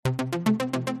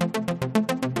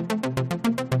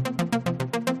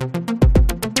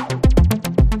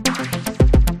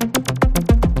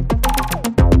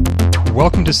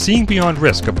Welcome to Seeing Beyond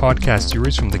Risk, a podcast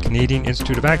series from the Canadian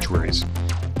Institute of Actuaries.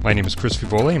 My name is Chris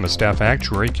Fivoli. I'm a staff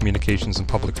actuary, communications and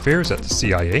public affairs at the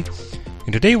CIA.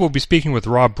 And today we'll be speaking with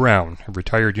Rob Brown, a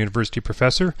retired university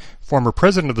professor, former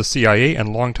president of the CIA,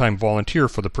 and longtime volunteer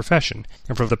for the profession.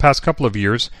 And for the past couple of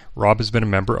years, Rob has been a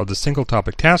member of the Single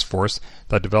Topic Task Force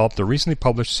that developed the recently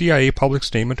published CIA Public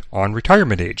Statement on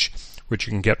Retirement Age, which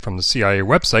you can get from the CIA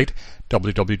website,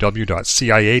 www.cia-ica.ca.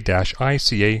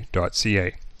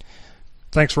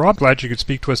 Thanks, Rob. Glad you could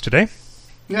speak to us today.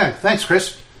 Yeah, thanks,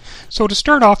 Chris. So to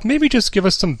start off, maybe just give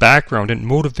us some background and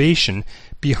motivation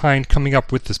behind coming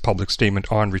up with this public statement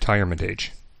on retirement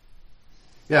age.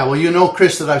 Yeah, well, you know,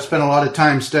 Chris, that I've spent a lot of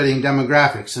time studying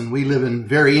demographics, and we live in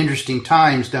very interesting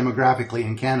times demographically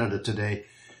in Canada today.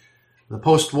 The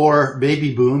post-war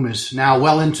baby boom is now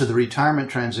well into the retirement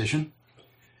transition,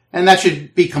 and that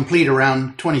should be complete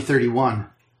around 2031.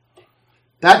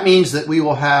 That means that we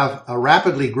will have a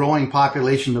rapidly growing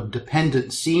population of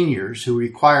dependent seniors who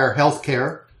require health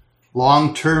care,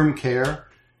 long-term care,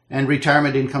 and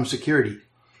retirement income security.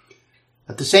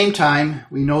 At the same time,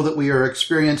 we know that we are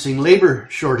experiencing labor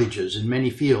shortages in many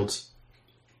fields.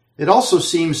 It also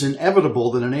seems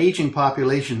inevitable that an aging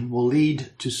population will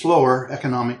lead to slower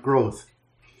economic growth.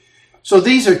 So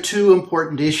these are two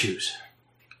important issues,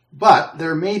 but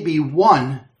there may be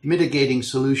one mitigating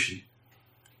solution.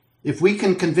 If we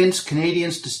can convince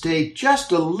Canadians to stay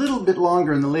just a little bit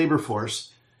longer in the labor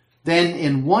force, then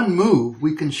in one move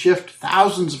we can shift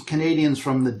thousands of Canadians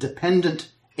from the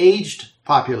dependent, aged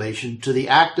population to the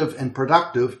active and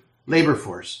productive labor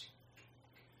force.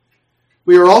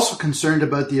 We are also concerned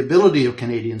about the ability of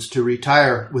Canadians to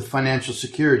retire with financial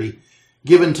security,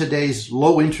 given today's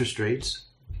low interest rates,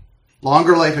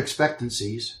 longer life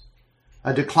expectancies,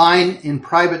 a decline in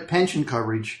private pension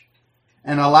coverage,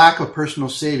 and a lack of personal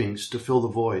savings to fill the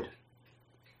void.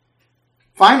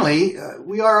 Finally,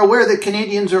 we are aware that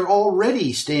Canadians are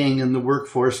already staying in the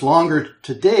workforce longer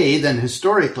today than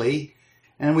historically,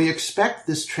 and we expect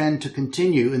this trend to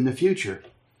continue in the future.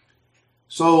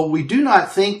 So we do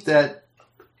not think that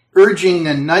urging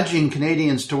and nudging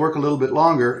Canadians to work a little bit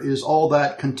longer is all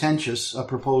that contentious a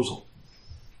proposal.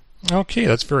 Okay,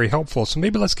 that's very helpful. So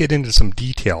maybe let's get into some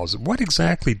details. What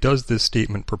exactly does this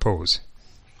statement propose?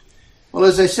 Well,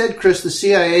 as I said, Chris, the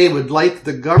CIA would like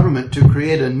the government to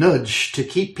create a nudge to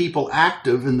keep people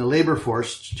active in the labor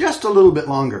force just a little bit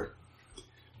longer.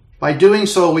 By doing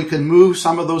so, we can move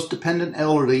some of those dependent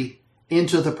elderly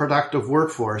into the productive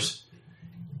workforce.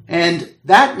 And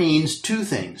that means two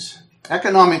things.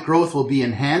 Economic growth will be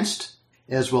enhanced,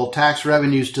 as will tax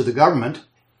revenues to the government,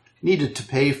 needed to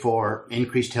pay for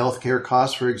increased healthcare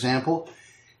costs, for example,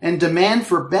 and demand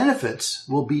for benefits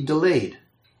will be delayed.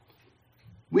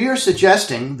 We are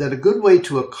suggesting that a good way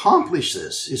to accomplish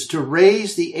this is to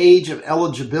raise the age of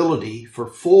eligibility for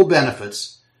full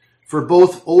benefits for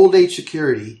both old age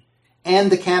security and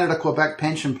the Canada-Quebec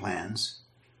pension plans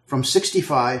from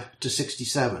 65 to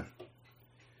 67.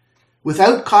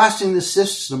 Without costing the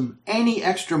system any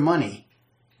extra money,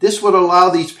 this would allow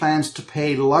these plans to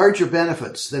pay larger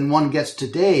benefits than one gets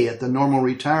today at the normal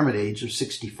retirement age of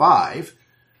 65,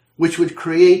 which would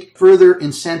create further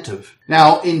incentive.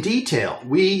 Now, in detail,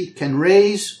 we can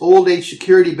raise old age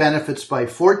security benefits by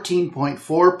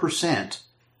 14.4%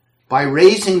 by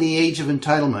raising the age of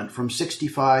entitlement from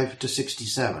 65 to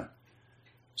 67.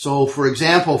 So, for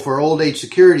example, for old age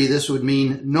security, this would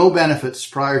mean no benefits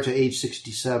prior to age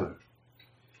 67.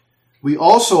 We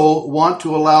also want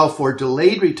to allow for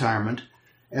delayed retirement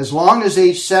as long as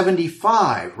age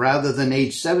 75 rather than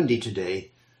age 70 today,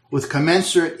 with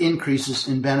commensurate increases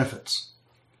in benefits.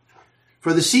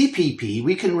 For the CPP,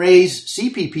 we can raise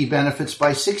CPP benefits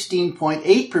by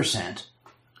 16.8%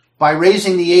 by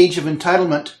raising the age of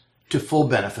entitlement to full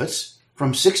benefits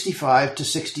from 65 to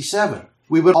 67.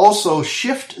 We would also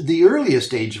shift the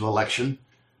earliest age of election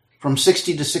from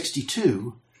 60 to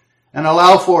 62 and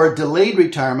allow for delayed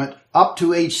retirement up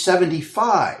to age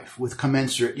 75 with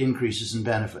commensurate increases in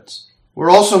benefits. We're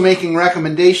also making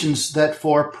recommendations that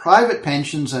for private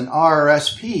pensions and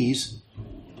RRSPs,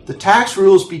 the tax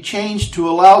rules be changed to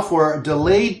allow for a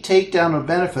delayed takedown of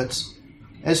benefits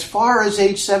as far as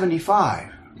age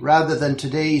 75, rather than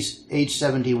today's age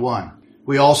 71.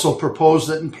 We also propose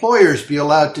that employers be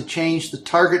allowed to change the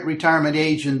target retirement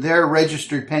age in their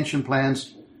registered pension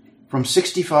plans from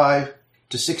 65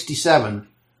 to 67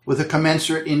 with a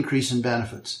commensurate increase in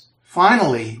benefits.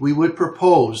 Finally, we would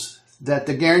propose that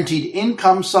the Guaranteed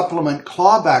Income Supplement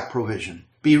clawback provision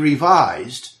be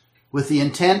revised with the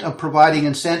intent of providing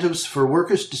incentives for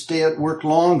workers to stay at work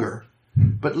longer,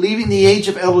 but leaving the age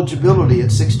of eligibility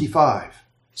at 65.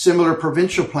 Similar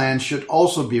provincial plans should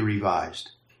also be revised.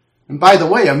 And by the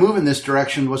way, a move in this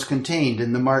direction was contained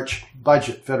in the March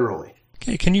budget federally.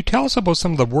 Okay, can you tell us about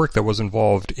some of the work that was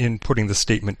involved in putting the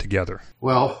statement together?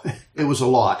 Well, it was a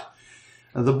lot.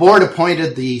 The board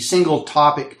appointed the single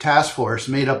topic task force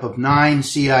made up of 9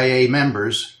 CIA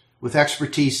members with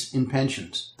expertise in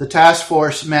pensions. The task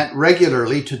force met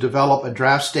regularly to develop a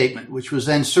draft statement, which was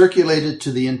then circulated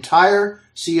to the entire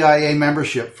CIA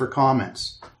membership for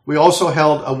comments. We also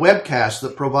held a webcast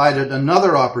that provided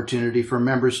another opportunity for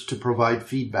members to provide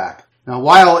feedback. Now,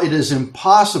 while it is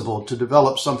impossible to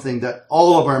develop something that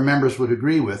all of our members would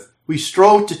agree with, we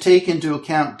strove to take into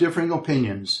account differing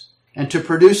opinions and to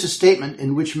produce a statement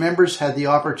in which members had the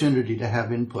opportunity to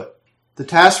have input. The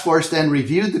task force then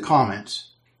reviewed the comments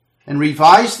and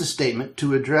revised the statement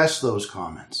to address those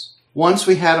comments. Once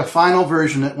we had a final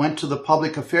version, it went to the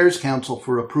Public Affairs Council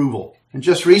for approval. And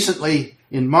just recently,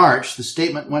 in March, the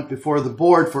statement went before the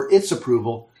board for its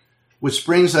approval, which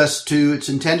brings us to its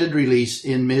intended release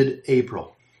in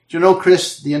mid-April. Do you know,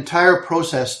 Chris, the entire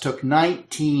process took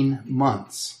 19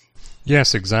 months.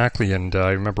 Yes, exactly, and I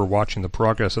remember watching the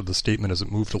progress of the statement as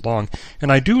it moved along,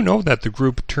 and I do know that the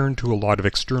group turned to a lot of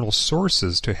external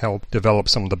sources to help develop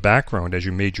some of the background as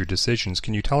you made your decisions.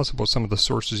 Can you tell us about some of the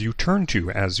sources you turned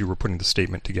to as you were putting the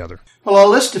statement together? Well, I'll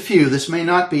list a few. This may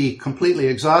not be completely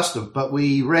exhaustive, but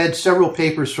we read several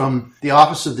papers from the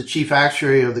Office of the Chief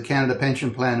Actuary of the Canada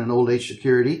Pension Plan and Old Age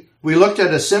Security. We looked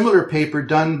at a similar paper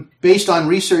done based on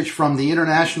research from the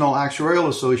International Actuarial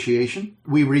Association.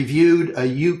 We reviewed a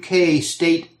UK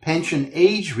state pension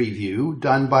age review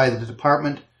done by the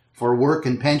Department for Work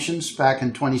and Pensions back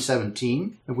in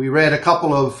 2017. We read a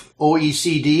couple of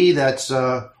OECD, that's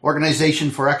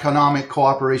Organization for Economic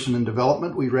Cooperation and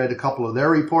Development. We read a couple of their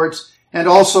reports, and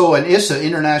also an ISA,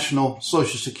 International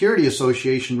Social Security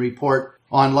Association report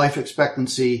on life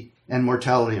expectancy and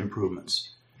mortality improvements.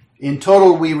 In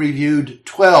total, we reviewed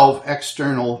 12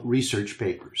 external research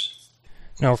papers.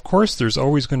 Now, of course, there's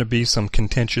always going to be some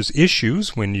contentious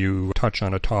issues when you touch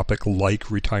on a topic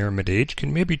like retirement age. Can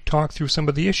you maybe talk through some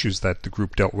of the issues that the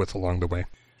group dealt with along the way?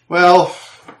 Well,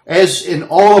 as in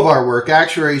all of our work,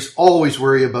 actuaries always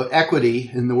worry about equity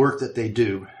in the work that they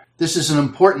do. This is an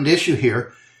important issue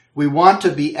here. We want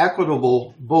to be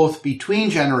equitable both between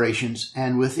generations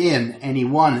and within any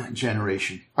one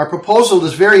generation. Our proposal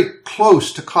is very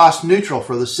close to cost neutral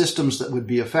for the systems that would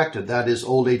be affected, that is,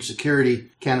 Old Age Security,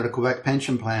 Canada Quebec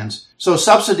pension plans. So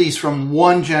subsidies from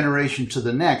one generation to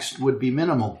the next would be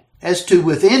minimal. As to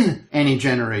within any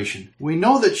generation, we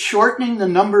know that shortening the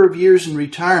number of years in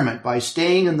retirement by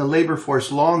staying in the labor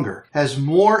force longer has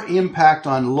more impact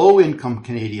on low-income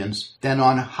Canadians than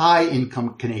on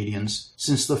high-income Canadians,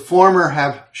 since the former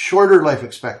have shorter life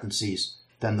expectancies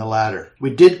than the latter. We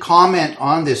did comment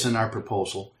on this in our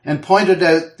proposal and pointed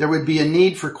out there would be a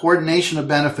need for coordination of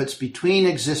benefits between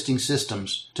existing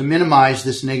systems to minimize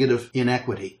this negative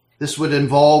inequity. This would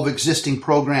involve existing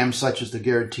programs such as the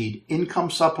Guaranteed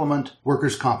Income Supplement,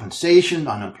 workers' compensation,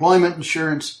 unemployment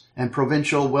insurance, and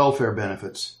provincial welfare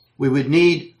benefits. We would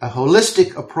need a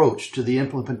holistic approach to the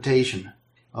implementation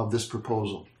of this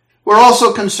proposal. We're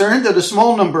also concerned that a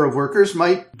small number of workers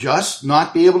might just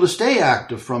not be able to stay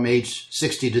active from age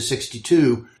 60 to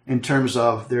 62 in terms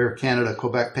of their Canada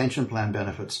Quebec pension plan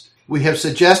benefits. We have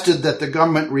suggested that the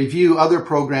government review other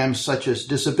programs such as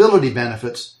disability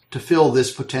benefits to fill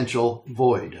this potential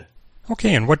void.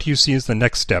 Okay, and what do you see as the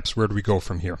next steps? Where do we go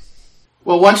from here?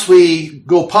 Well, once we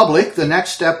go public, the next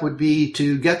step would be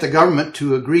to get the government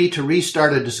to agree to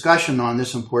restart a discussion on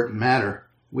this important matter.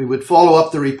 We would follow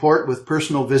up the report with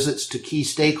personal visits to key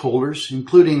stakeholders,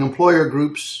 including employer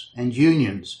groups and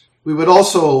unions. We would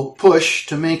also push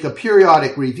to make a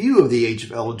periodic review of the age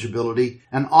of eligibility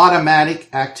an automatic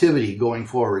activity going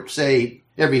forward, say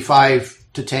every 5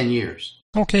 to 10 years.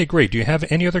 Okay, great. Do you have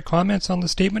any other comments on the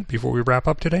statement before we wrap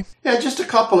up today? Yeah, just a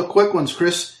couple of quick ones,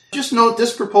 Chris. Just note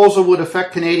this proposal would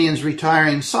affect Canadians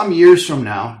retiring some years from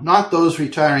now, not those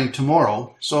retiring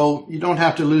tomorrow, so you don't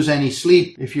have to lose any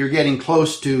sleep if you're getting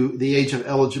close to the age of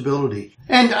eligibility.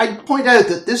 And I'd point out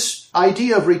that this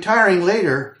idea of retiring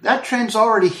later, that trend's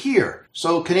already here.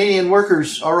 So Canadian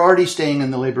workers are already staying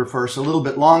in the labor force a little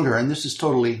bit longer, and this is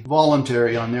totally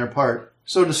voluntary on their part.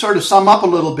 So to sort of sum up a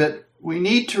little bit, we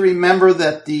need to remember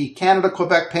that the Canada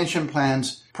Quebec pension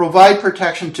plans provide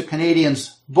protection to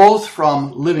Canadians both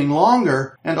from living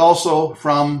longer and also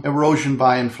from erosion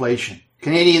by inflation.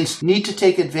 Canadians need to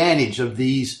take advantage of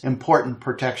these important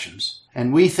protections,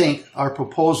 and we think our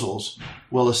proposals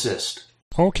will assist.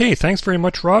 Okay, thanks very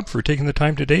much, Rob, for taking the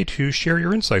time today to share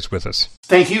your insights with us.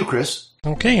 Thank you, Chris.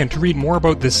 Okay, and to read more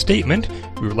about this statement,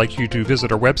 we would like you to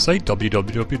visit our website,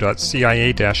 www.cia-ica.ca.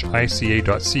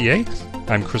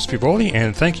 I'm Chris Fivoli,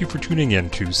 and thank you for tuning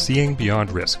in to Seeing Beyond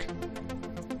Risk.